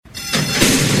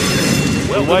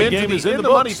Welcome Game is in the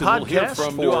Money We'll hear podcast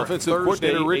from for new offensive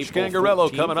Thursday, coordinator Rich April Scangarello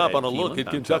 14th coming up on a at look at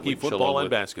Keeneland. Kentucky I'm Tom football Leach,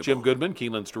 and basketball. Jim Goodman,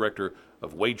 Keeneland's Director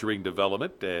of Wagering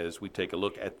Development, as we take a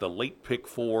look at the late pick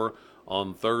four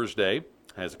on Thursday.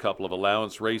 Has a couple of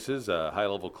allowance races, a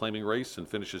high-level claiming race, and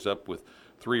finishes up with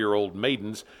 3-year-old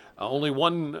maidens. Only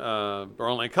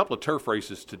a couple of turf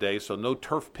races today, so no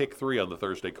turf pick 3 on the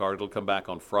Thursday card. It'll come back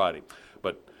on Friday.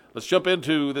 But let's jump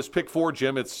into this pick 4,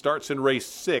 Jim. It starts in race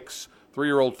 6.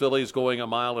 3-year-old fillies going a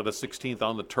mile at a 16th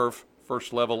on the turf,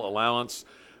 first level allowance.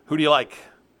 Who do you like?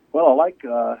 Well, I like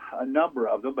a number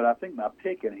of them, but I think my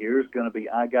pick in here is going to be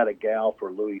I Got a Gal for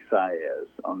Luis Saez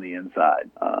on the inside.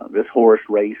 This horse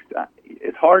raced.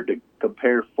 It's hard to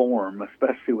compare form,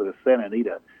 especially with a Santa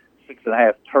Anita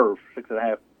 6.5 turf,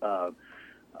 6.5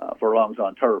 furlongs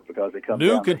on turf, because it comes New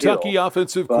down the Kentucky hill.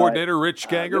 offensive coordinator Rich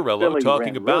Scangarello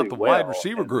talking about the wide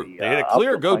receiver group. They had a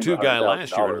clear go-to guy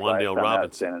last year in Wandale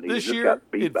Robinson. This year,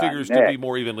 it figures to be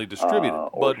more evenly distributed.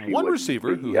 But one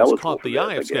receiver who has caught the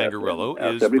eye of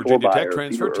Scangarello is Virginia Tech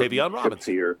transfer Tavion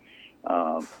Robinson. Here.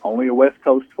 Only a West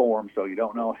Coast form, so you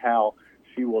don't know how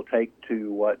she will take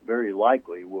to what very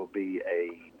likely will be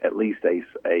at least a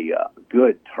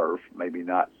good turf, maybe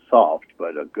not soft,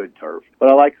 but a good turf.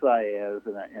 But I like Saez,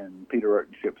 and Peter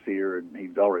Urtonship's here, and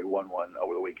he's already won one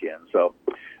over the weekend. So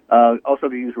also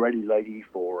to use Ready Lady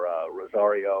for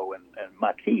Rosario, and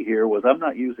my key here was I'm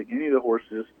not using any of the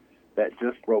horses that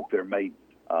just broke their maiden.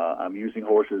 I'm using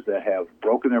horses that have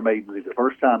broken their maidens either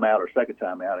first time out or second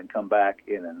time out and come back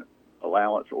in an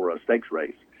allowance or a stakes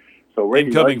race. So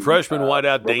incoming freshman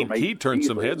wideout Dane Key turned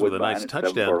some heads with a nice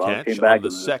touchdown catch on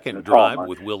the second drive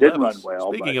with Will Levis.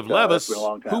 Speaking of Levis,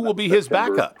 who will be his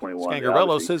backup?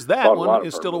 Scangarello says that one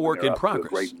is still a work in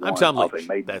progress. I'm Tom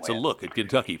Leach. That's a look at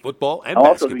Kentucky football and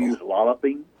basketball. I'll also use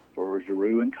Lolloping for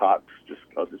Giroux and Cox, just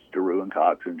because it's Giroux and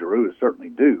Cox, and Giroux is certainly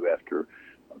due after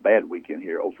a bad weekend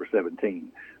here, 0 for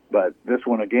 17. But this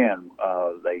one, again,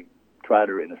 they tried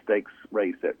her in a stakes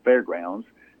race at Fairgrounds,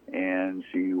 and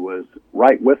she was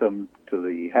right with them to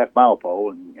the half-mile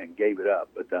pole and gave it up.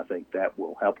 But I think that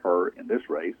will help her in this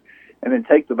race. And then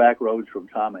Take the Back Roads from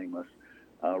Tom Amos.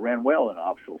 Ran well in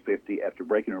optional 50 after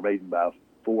breaking her maiden by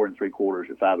 4 3/4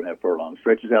 at 5.5 furlongs.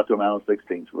 Stretches out to a mile and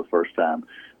 16 for the first time.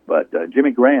 But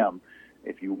Jimmy Graham,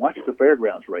 if you watch the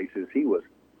Fairgrounds races, he was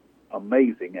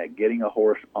amazing at getting a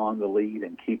horse on the lead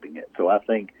and keeping it. So I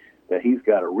think that he's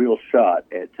got a real shot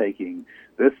at taking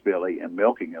this filly and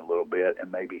milking it a little bit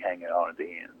and maybe hanging on at the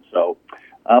end. So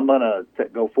I'm going to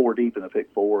go 4 deep in the pick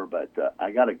 4, but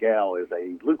I Got a Gal is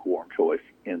a lukewarm choice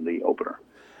in the opener.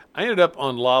 I ended up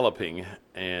on Lolloping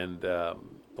and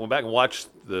went back and watched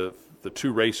the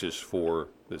 2 races for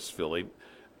this filly.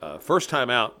 First time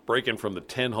out, breaking from the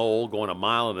 10 hole, going a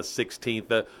mile and a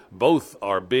 16th. Both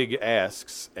are big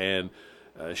asks, and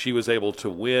she was able to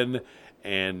win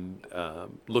and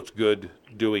looked good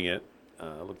doing it.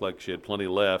 Looked like she had plenty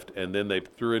left, and then they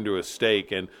threw into a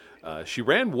stake, and she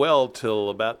ran well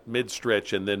till about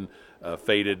mid-stretch and then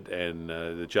faded, and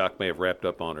the jock may have wrapped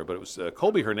up on her. But it was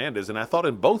Colby Hernandez, and I thought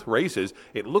in both races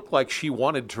it looked like she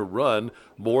wanted to run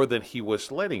more than he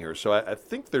was letting her. So I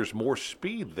think there's more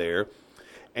speed there,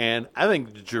 and I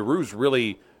think Giroux's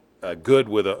really good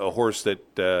with a horse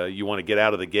that you want to get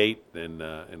out of the gate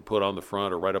and put on the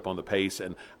front or right up on the pace.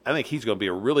 And I think he's going to be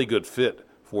a really good fit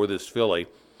for this filly.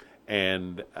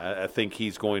 And I think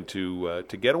he's going to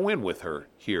get a win with her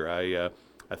here.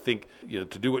 I think to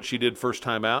do what she did first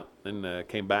time out and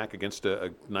came back against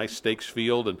a nice stakes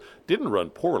field and didn't run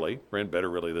poorly, ran better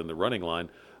really than the running line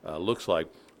looks like.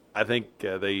 I think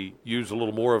they used a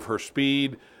little more of her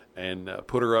speed and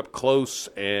put her up close,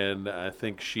 and I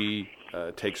think she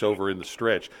takes over in the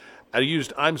stretch. I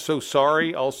used I'm So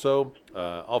Sorry also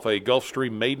off a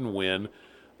Gulfstream maiden win.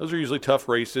 Those are usually tough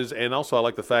races, and also I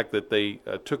like the fact that they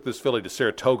took this filly to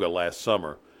Saratoga last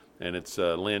summer, and it's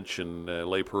Lynch and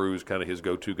Le Perou's kind of his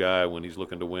go-to guy when he's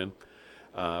looking to win.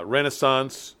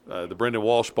 Renaissance, the Brendan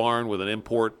Walsh barn with an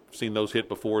import, seen those hit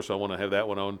before, so I want to have that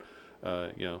one on,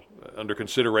 under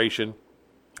consideration.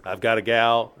 I've Got a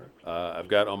Gal, I've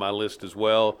got on my list as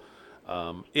well.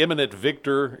 Imminent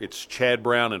Victor, it's Chad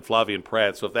Brown and Flavian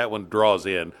Pratt, so if that one draws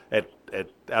in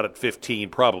out at 15,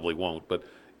 probably won't, but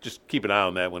just keep an eye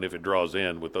on that one. If it draws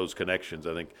in with those connections,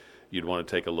 I think you'd want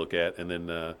to take a look at. And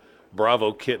then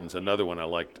Bravo Kittens, another one I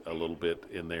liked a little bit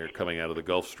in there coming out of the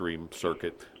Gulfstream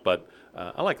circuit. But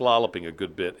I like Lolloping a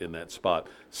good bit in that spot.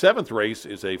 7th race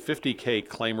is a $50K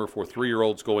claimer for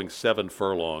 3-year-olds going 7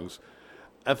 furlongs.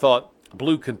 I thought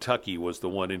Blue Kentucky was the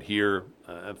one in here.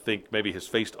 I think maybe has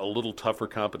faced a little tougher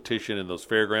competition in those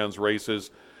fairgrounds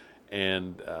races.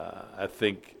 And I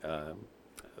think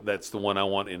that's the one I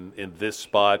want in this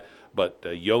spot. But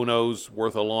Yono's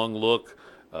worth a long look,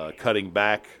 cutting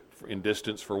back in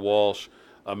distance for Walsh.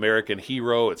 American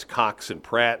Hero, it's Cox and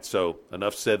Pratt, so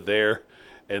enough said there.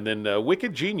 And then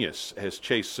Wicked Genius has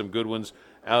chased some good ones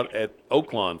out at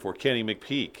Oaklawn for Kenny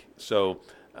McPeak. So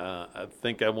I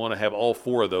think I want to have all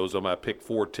four of those on my pick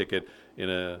 4 ticket in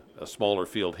a smaller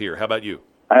field here. How about you?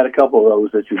 I had a couple of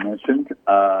those that you mentioned.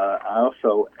 I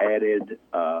also added,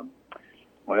 I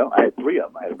had 3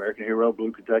 of them. I had American Hero,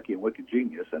 Blue Kentucky, and Wicked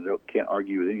Genius, and I can't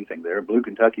argue with anything there. Blue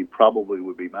Kentucky probably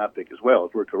would be my pick as well.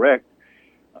 If we're correct,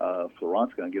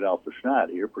 Florent's going to get off the schneid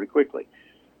here pretty quickly.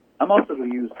 I'm also going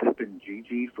to use Zippin'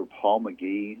 Gigi for Paul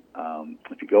McGee.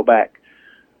 If you go back,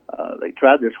 they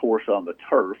tried this horse on the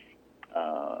turf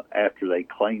after they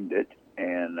claimed it,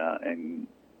 and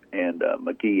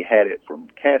McGee had it from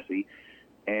Cassie,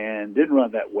 and didn't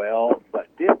run that well, but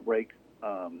did break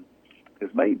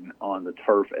his maiden on the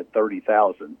turf at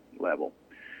 30,000 level.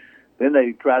 Then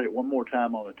they tried it one more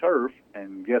time on the turf,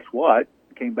 and guess what?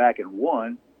 Came back and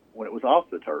won when it was off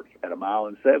the turf at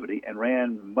 1.70 and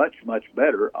ran much, much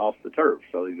better off the turf.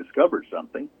 So they discovered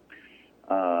something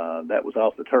that was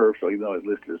off the turf. So even though it's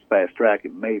listed as fast track,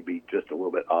 it may be just a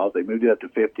little bit off. They moved it up to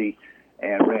 50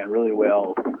 and ran really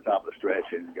well at the top of the stretch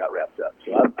and got wrapped up.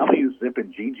 So I'm going to use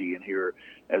Zippin' Gigi in here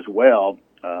as well.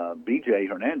 BJ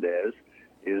Hernandez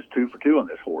is 2 for 2 on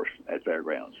this horse at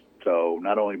Fairgrounds. So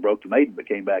not only broke the maiden, but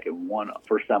came back and won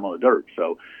first time on the dirt.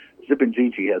 So Zippin'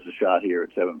 Gigi has a shot here at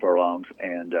 7 furlongs,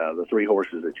 and the 3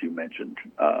 horses that you mentioned,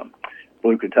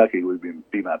 Blue Kentucky would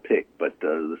be my pick, but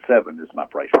the 7 is my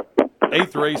price.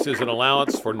 8th race is an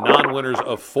allowance for non-winners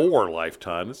of 4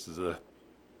 lifetime. This is a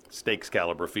stakes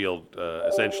caliber field,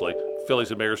 essentially. Fillies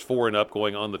and mares 4 and up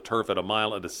going on the turf at 1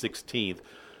 mile and a 16th.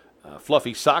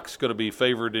 Fluffy Socks going to be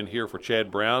favored in here for Chad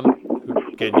Brown.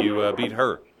 Can you beat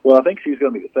her? Well, I think she's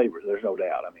going to be the favorite. There's no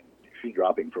doubt. I mean, she's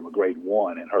dropping from a grade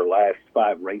 1, and her last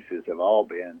 5 races have all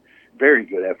been very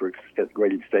good efforts at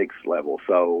graded stakes level.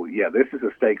 So, yeah, this is a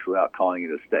stakes without calling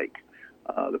it a stake.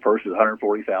 The purse is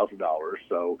 $140,000,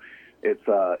 so it's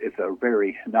a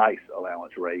very nice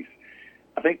allowance race.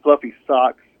 I think Fluffy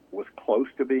Socks was close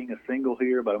to being a single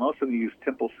here, but I'm also going to use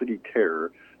Temple City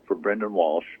Terror for Brendan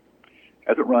Walsh.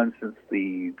 Hasn't run since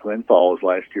the Glen Falls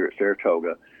last year at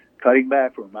Saratoga, cutting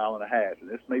back from 1.5 miles, and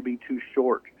this may be too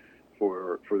short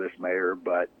for this mare,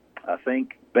 but I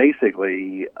think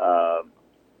basically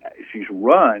she's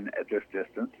run at this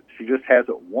distance. She just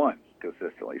hasn't won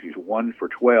consistently. She's 1 for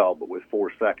 12, but with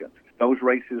 4 seconds. Those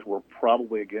races were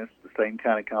probably against the same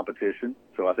kind of competition,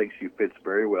 so I think she fits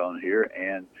very well in here.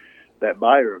 And that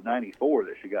buyer of 94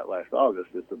 that she got last August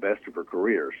is the best of her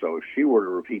career. So if she were to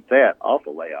repeat that off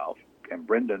a layoff, and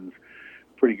Brendan's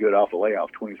pretty good off a layoff,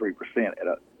 23% at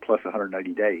a plus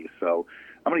 180 days. So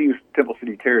I'm going to use Temple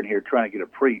City Terror in here, trying to get a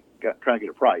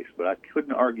price, but I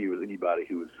couldn't argue with anybody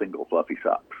who was single Fluffy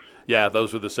Socks. Yeah,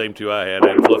 those were the same 2 I had.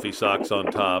 I had Fluffy Socks on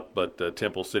top, but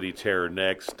Temple City Terror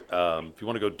next. If you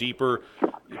want to go deeper,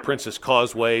 Princess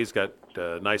Causeway's got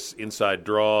a nice inside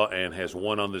draw and has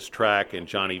won on this track, and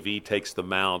Johnny V takes the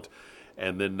mount.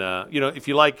 And then, if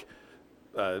you like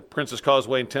Princess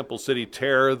Causeway and Temple City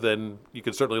Terror, then you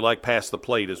can certainly like Past the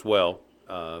Plate as well,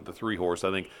 the 3 horse.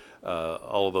 I think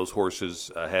all of those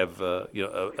horses have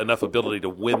enough ability to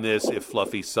win this if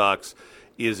Fluffy Socks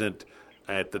isn't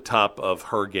at the top of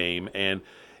her game. And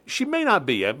she may not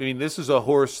be. I mean, this is a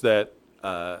horse that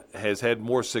has had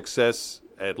more success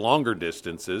at longer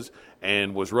distances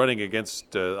and was running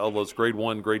against all those grade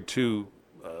 1, grade 2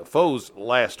 foes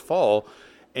last fall.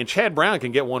 And Chad Brown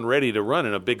can get one ready to run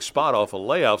in a big spot off a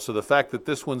layoff. So the fact that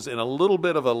this one's in a little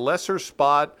bit of a lesser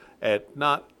spot at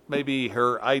not maybe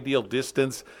her ideal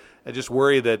distance, I just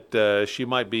worry that she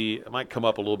might come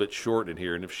up a little bit short in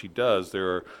here. And if she does, there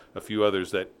are a few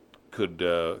others that could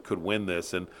win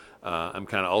this. And I'm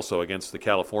kind of also against the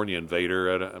California Invader.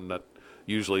 I'm not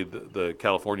usually the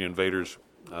California Invaders.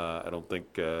 I don't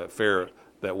think fare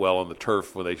that well on the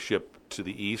turf when they ship to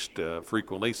the east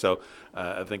frequently. So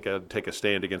I think I'd take a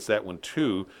stand against that one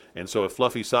too. And so if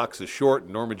Fluffy Socks is short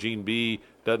and Norma Jean B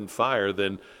doesn't fire,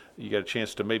 then you got a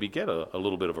chance to maybe get a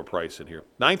little bit of a price in here.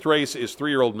 9th race is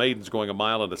 3-year-old Maidens going 1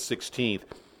 mile and a 16th.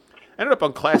 Ended up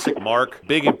on Classic Mark.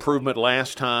 Big improvement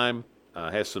last time.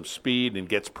 Has some speed and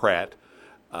gets Pratt,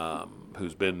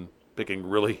 who's been picking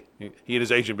really, he and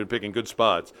his agent been picking good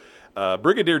spots.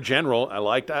 Brigadier General, I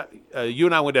liked. You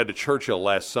and I went down to Churchill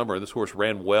last summer. This horse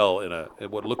ran well in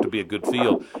what looked to be a good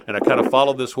field. And I kind of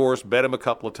followed this horse, bet him a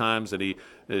couple of times, and he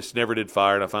just never did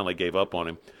fire, and I finally gave up on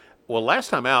him. Well, last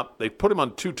time out, they put him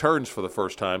on 2 turns for the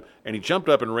first time, and he jumped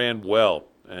up and ran well.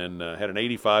 and had an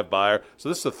 85 buyer. So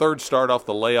this is the third start off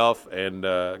the layoff and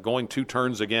going 2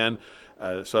 turns again.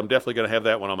 So I'm definitely going to have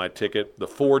that one on my ticket. The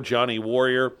 4, Johnny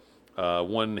Warrior,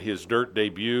 won his dirt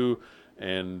debut,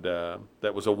 and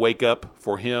that was a wake-up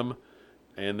for him.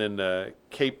 And then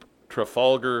Cape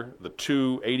Trafalgar, the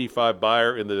 2, 85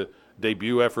 buyer in the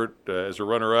debut effort as a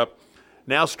runner-up.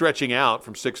 Now stretching out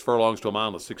from 6 furlongs to a mile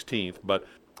in the 16th, but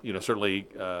certainly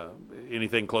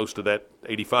anything close to that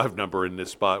 85 number in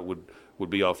this spot would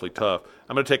be awfully tough.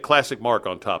 I'm going to take Classic Mark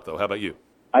on top, though. How about you?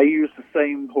 I used the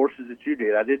same horses that you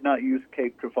did. I did not use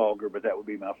Cape Trafalgar, but that would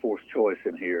be my 4th choice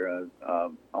in here.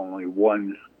 Only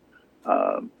one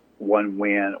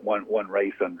win, one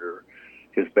race under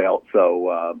his belt.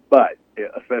 So, but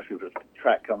especially if the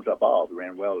track comes up off, he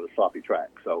ran well at a sloppy track.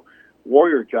 So,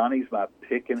 Warrior Johnny's my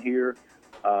pick in here.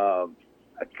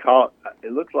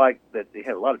 It looked like that they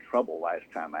had a lot of trouble last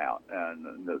time out,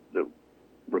 and the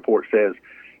report says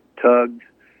tugged,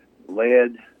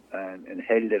 led, and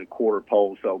headed at a quarter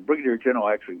pole. So Brigadier General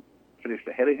actually finished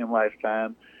ahead of him last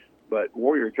time, but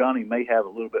Warrior Johnny may have a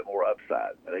little bit more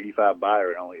upside. At 85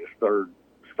 buyer and only his 3rd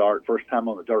start, first time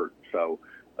on the dirt. So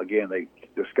again, they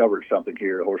discovered something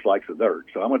here. The horse likes the dirt.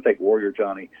 So I'm going to take Warrior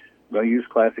Johnny. I'm going to use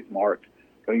Classic Mark.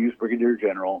 I'm going to use Brigadier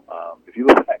General. If you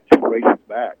look back 2 races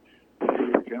back,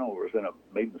 Brigadier General was in a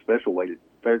maiden special weight at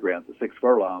Fairgrounds at 6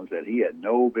 furlongs that he had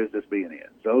no business being in.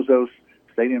 Zozos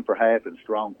stayed in for half, and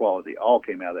Strong Quality all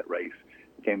came out of that race,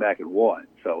 came back and won.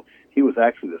 So he was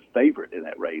actually the favorite in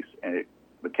that race, and it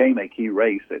became a key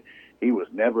race that he was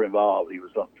never involved. He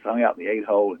was hung out in the 8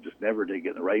 hole and just never did get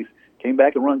in the race. Came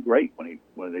back and run great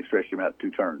when they stretched him out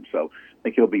 2 turns. So I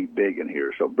think he'll be big in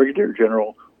here. So Brigadier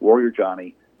General, Warrior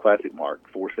Johnny, Classic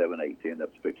Mark, 4, 7, 8 to end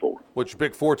up the Big 4. What's your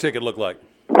Big 4 ticket look like?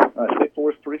 Big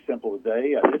 4 is pretty simple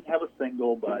today. I didn't have a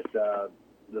single, but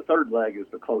the 3rd leg is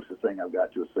the closest thing I've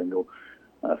got to a single.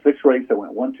 6th race, I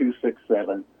went 1, 2, 6,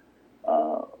 7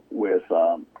 with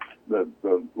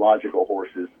the logical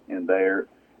horses in there.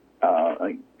 I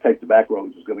think Take the Back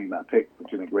Roads was going to be my pick for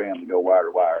Jimmy Graham to go wire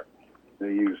to wire. They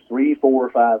used 3, 4,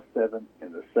 5, 7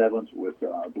 in the 7th with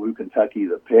Blue Kentucky,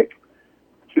 the pick.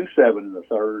 2, 7 in the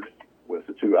 3rd with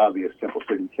the 2 obvious Temple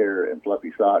City Care and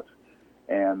Fluffy Socks.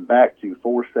 And back to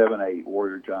 4, 7, 8,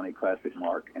 Warrior Johnny, Classic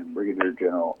Mark, and Brigadier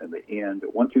General in the end.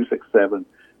 1, 2, 6, 7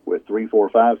 with 3, 4,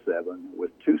 5, 7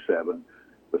 with 2, 7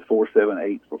 with 4, 7,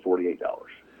 8 for $48.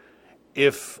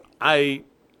 If I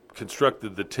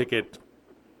constructed the ticket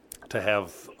to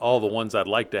have all the ones I'd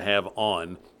like to have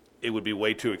on, it would be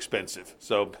way too expensive.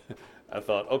 So I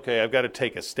thought, okay, I've got to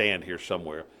take a stand here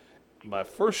somewhere. My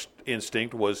first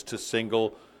instinct was to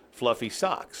single Fluffy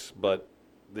Socks, but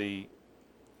the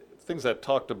things I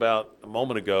talked about a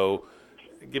moment ago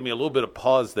give me a little bit of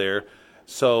pause there.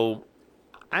 So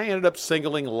I ended up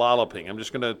singling Lolloping. I'm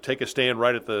just going to take a stand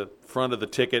right at the front of the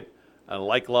ticket. I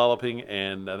like Lolloping,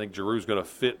 and I think Giroux's going to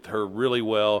fit her really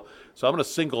well. So I'm going to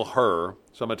single her.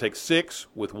 So I'm going to take 6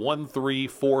 with 1, 3,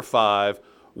 4, 5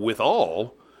 with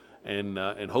all, and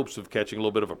in hopes of catching a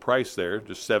little bit of a price there,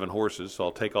 just 7 horses. So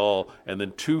I'll take all, and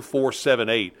then 2, 4, 7,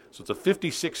 8. So it's a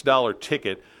 $56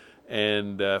 ticket.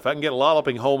 And if I can get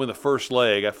Lolloping home in the first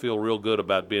leg, I feel real good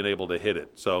about being able to hit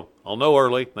it. So I'll know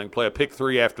early. I can play a pick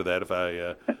 3 after that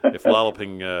if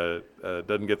Lolloping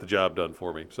doesn't get the job done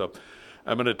for me. So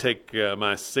I'm going to take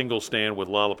my single stand with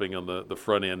Lolloping on the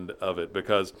front end of it,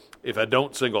 because if I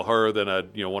don't single her, then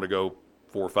I'd want to go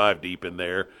 4 or 5 deep in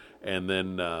there, and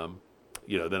then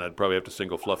then I'd probably have to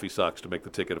single Fluffy Socks to make the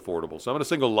ticket affordable. So I'm going to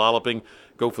single Lolloping,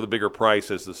 go for the bigger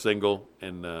price as the single,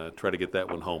 and try to get that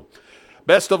one home.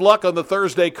 Best of luck on the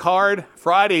Thursday card.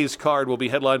 Friday's card will be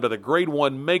headlined by the Grade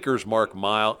 1 Maker's Mark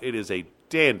Mile. It is a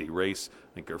dandy race.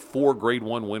 I think there are 4 Grade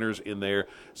 1 winners in there.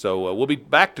 So we'll be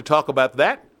back to talk about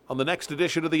that on the next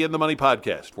edition of the In the Money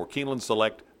podcast for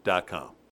KeenelandSelect.com.